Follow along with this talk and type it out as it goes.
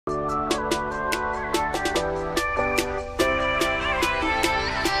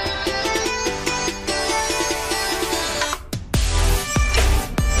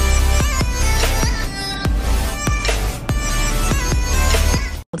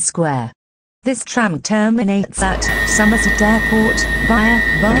Square. This tram terminates at Somerset Airport via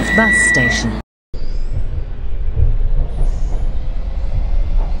Bath bus station.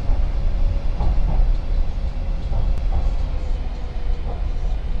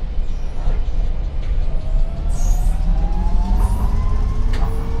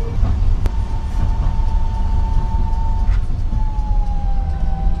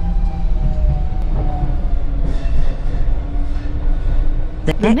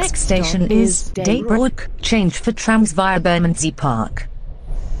 The next station is Bathwick. Change for trams via Bermondsey Park.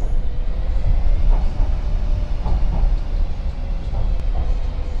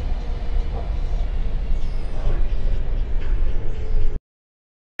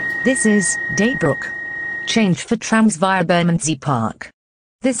 This is Bathwick. Change for trams via Bermondsey Park.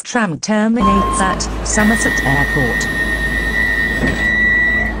 This tram terminates at Somerset Airport.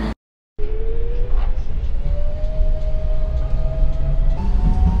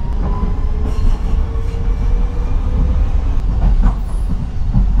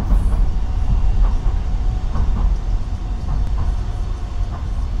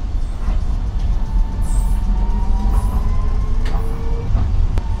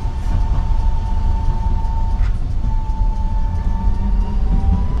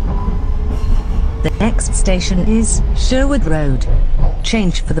 The next station is Sherwood Road.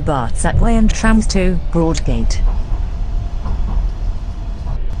 Change for the Bathwick Way and trams to Broadgate.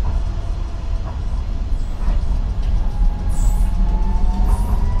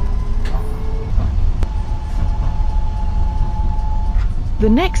 The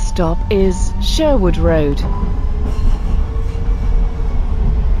next stop is Sherwood Road.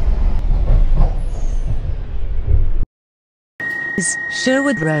 Is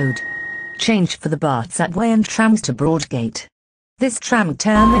Sherwood Road. Change for the Bathwick Way and trams to Broadgate. This tram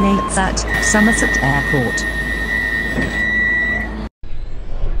terminates at Somerset Airport.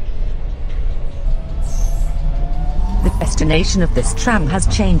 The destination of this tram has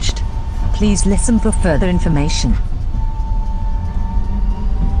changed. Please listen for further information.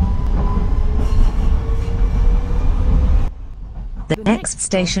 The next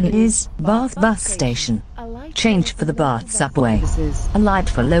station is Bath bus station. Change for the Bathwick Way. Alight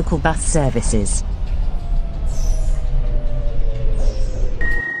for local bus services.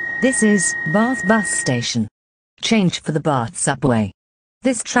 This is Bath bus station. Change for the Bathwick Way.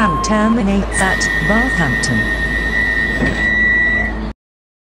 This tram terminates at Bathampton.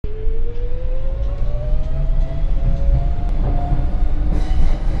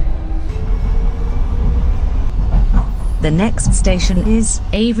 The next station is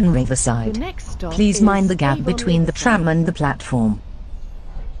Avon Riverside. Please mind the gap between the tram and the platform.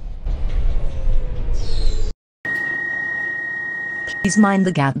 Please mind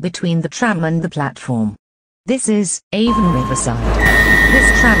the gap between the tram and the platform. This is Avon Riverside.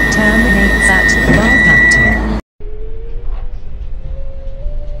 This tram terminates at Bathampton.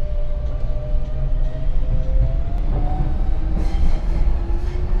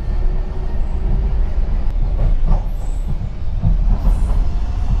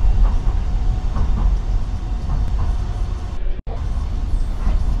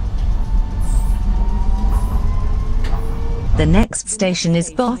 The next station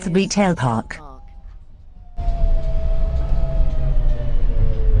is Bath Retail Park.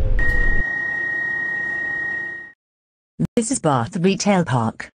 This is Bath Retail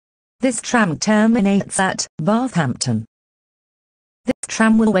Park. This tram terminates at Bathampton. This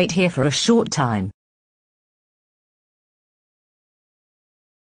tram will wait here for a short time.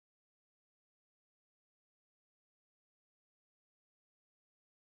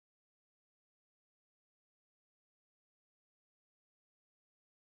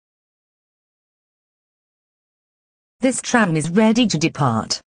 This tram is ready to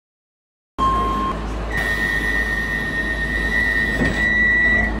depart.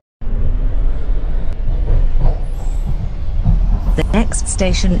 The next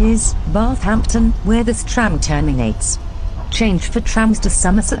station is Bathampton, where this tram terminates. Change for trams to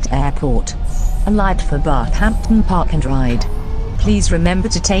Somerset Airport. Alight for Bathampton Park and Ride. Please remember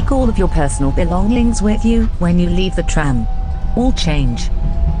to take all of your personal belongings with you when you leave the tram. All change.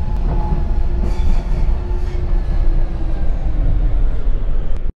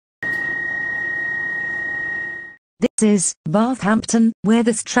 This is Bathampton, where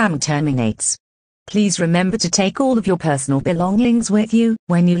this tram terminates. Please remember to take all of your personal belongings with you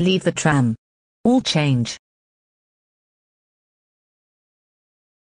when you leave the tram. All change.